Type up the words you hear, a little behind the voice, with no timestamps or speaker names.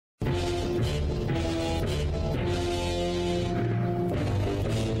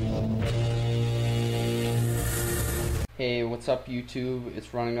Hey, what's up YouTube?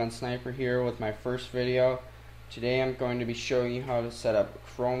 It's Running Gun Sniper here with my first video. Today I'm going to be showing you how to set up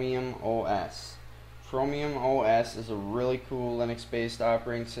Chromium OS. Chromium OS is a really cool Linux-based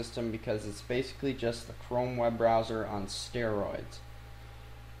operating system because it's basically just the Chrome web browser on steroids.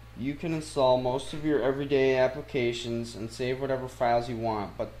 You can install most of your everyday applications and save whatever files you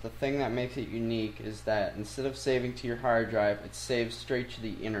want, but the thing that makes it unique is that instead of saving to your hard drive, it saves straight to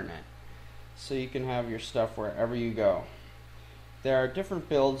the internet, so you can have your stuff wherever you go. There are different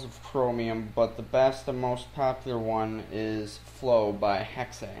builds of Chromium, but the best and most popular one is Flow by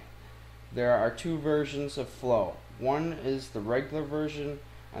Hexe. There are two versions of Flow. One is the regular version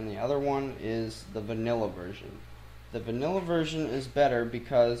and the other one is the vanilla version. The vanilla version is better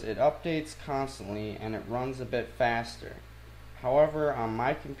because it updates constantly and it runs a bit faster. However, on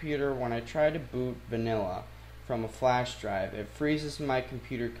my computer, when I try to boot vanilla from a flash drive, it freezes my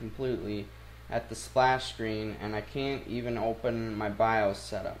computer completely at the splash screen and I can't even open my BIOS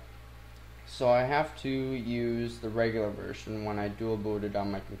setup. So I have to use the regular version when I dual boot it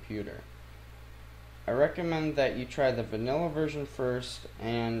on my computer. I recommend that you try the vanilla version first,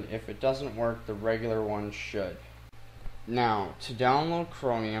 and if it doesn't work, the regular one should. Now, to download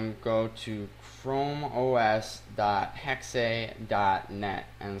Chromium, go to chromeos.hexe.net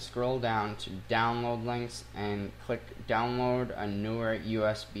and scroll down to download links and click download a newer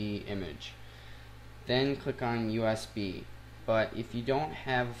USB image. Then click on USB. But if you don't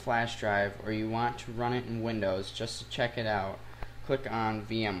have a flash drive or you want to run it in Windows just to check it out, click on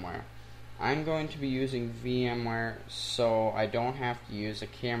VMware. I'm going to be using VMware so I don't have to use a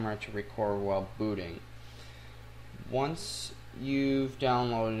camera to record while booting. Once you've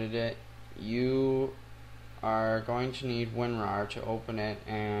downloaded it, you are going to need WinRAR to open it,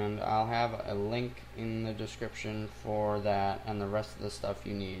 and I'll have a link in the description for that and the rest of the stuff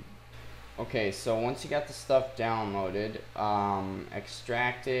you need. Okay, so once you got the stuff downloaded,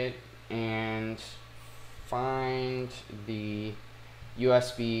 extract it and find the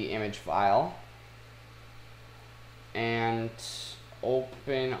USB image file and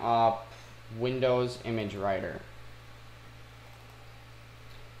open up Windows Image Writer.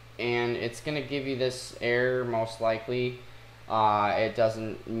 And it's going to give you this error most likely. It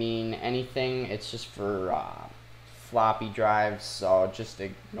doesn't mean anything, it's just for floppy drives, so just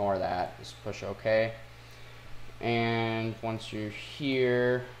ignore that. Just push OK. And once you're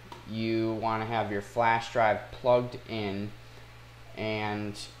here, you want to have your flash drive plugged in,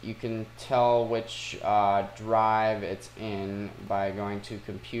 and you can tell which drive it's in by going to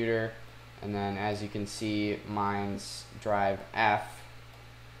computer, and then as you can see, mine's drive F.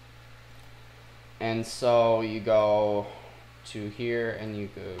 And so you go to here and you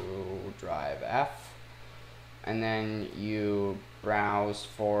go drive F, and then you browse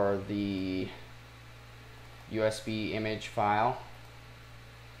for the USB image file.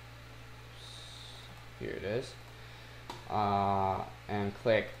 Here it is. And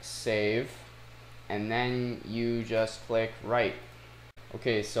click save, and then you just click write.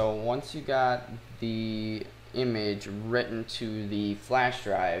 Okay, so once you got the image written to the flash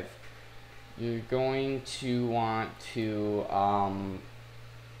drive, you're going to want to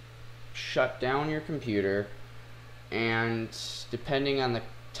shut down your computer, and depending on the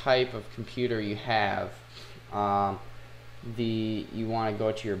type of computer you have, you want to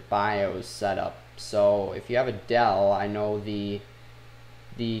go to your BIOS setup. So if you have a Dell, I know the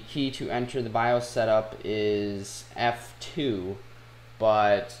key to enter the BIOS setup is F2,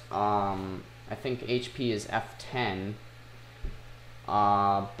 but I think HP is F10.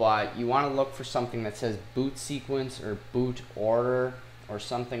 But you want to look for something that says boot sequence or boot order or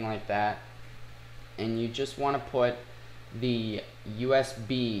something like that, and you just want to put the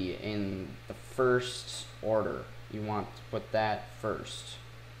USB in the first order. You want to put that first.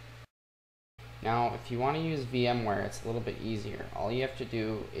 Now if you want to use VMware, it's a little bit easier. All you have to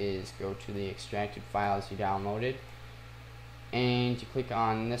do is go to the extracted files you downloaded, and you click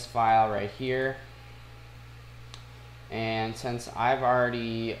on this file right here. And since I've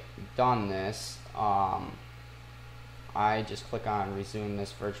already done this, I just click on resume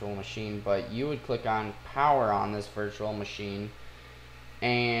this virtual machine, but you would click on power on this virtual machine,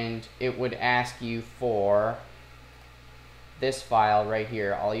 and it would ask you for this file right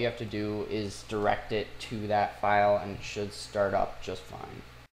here. All you have to do is direct it to that file and it should start up just fine.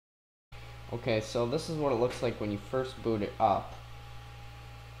 Okay, so this is what it looks like when you first boot it up.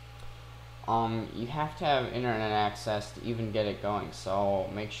 You have to have internet access to even get it going, so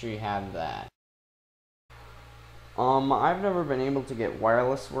make sure you have that. I've never been able to get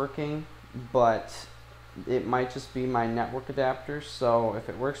wireless working, but it might just be my network adapter, so if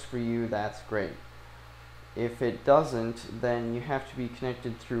it works for you, that's great. If it doesn't, then you have to be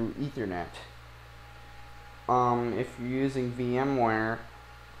connected through Ethernet. If you're using VMware,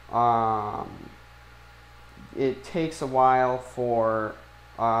 it takes a while for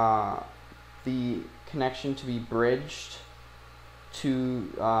the connection to be bridged to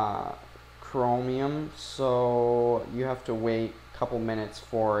Chromium, so you have to wait a couple minutes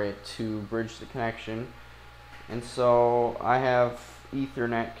for it to bridge the connection. And so I have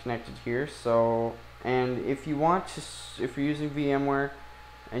Ethernet connected here. So, and if you want to, if you're using VMware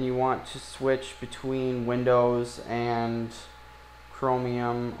and you want to switch between Windows and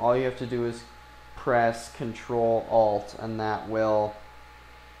Chromium, all you have to do is press Control Alt, and that will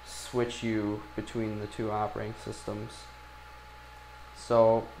switch you between the two operating systems.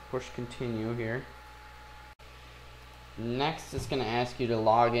 So push continue here. Next, it's going to ask you to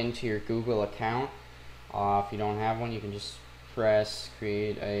log into your Google account. If you don't have one, you can just press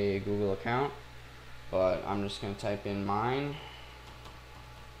create a Google account, but I'm just going to type in mine.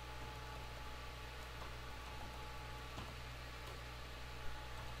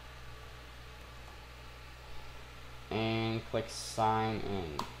 And click sign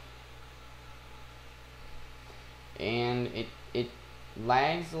in. And it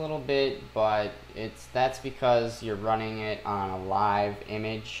lags a little bit, but that's because you're running it on a live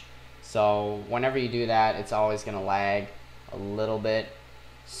image. So whenever you do that, it's always going to lag a little bit.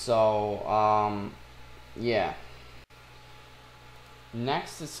 So yeah.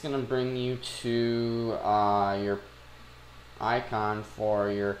 Next, it's going to bring you to your icon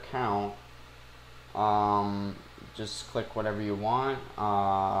for your account. Just click whatever you want.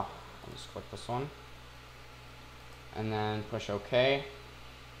 I'll just click this one, and then push OK.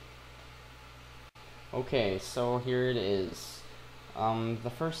 Okay, so here it is.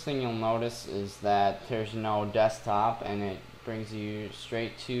 The first thing you'll notice is that there's no desktop, and it brings you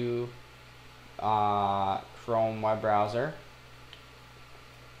straight to Chrome web browser.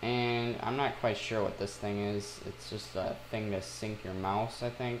 And I'm not quite sure what this thing is. It's just a thing to sync your mouse, I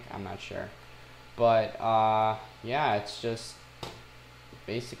think. I'm not sure. But yeah, it's just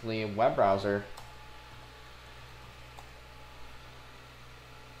basically a web browser.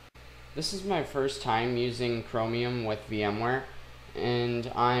 This is my first time using Chromium with VMware,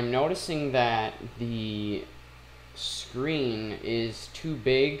 and I'm noticing that the screen is too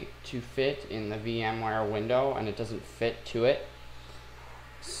big to fit in the VMware window, and it doesn't fit to it.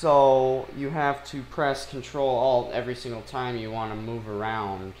 So you have to press Control Alt every single time you want to move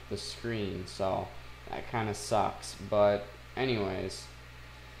around the screen, so that kind of sucks. But anyways,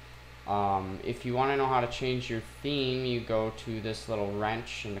 if you want to know how to change your theme, you go to this little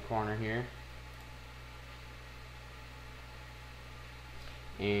wrench in the corner here,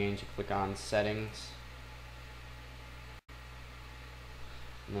 and you click on Settings,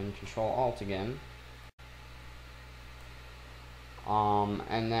 and then Control Alt again.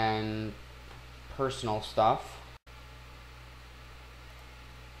 And then personal stuff,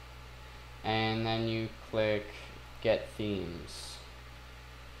 and then you click Get Themes.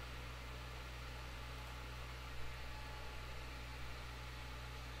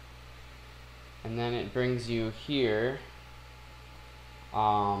 And then it brings you here,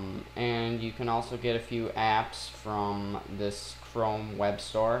 and you can also get a few apps from this Chrome web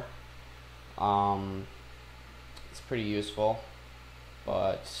store. It's pretty useful,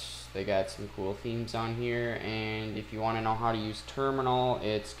 but they got some cool themes on here. And if you want to know how to use Terminal,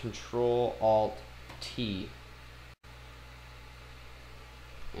 it's Control Alt T,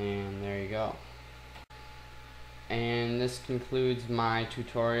 and there you go. And this concludes my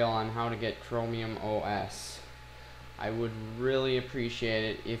tutorial on how to get Chromium OS. I would really appreciate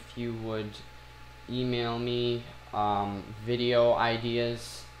it if you would email me video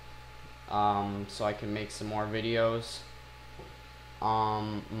ideas so I can make some more videos.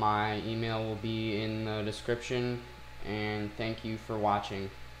 My email will be in the description, and thank you for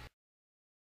watching.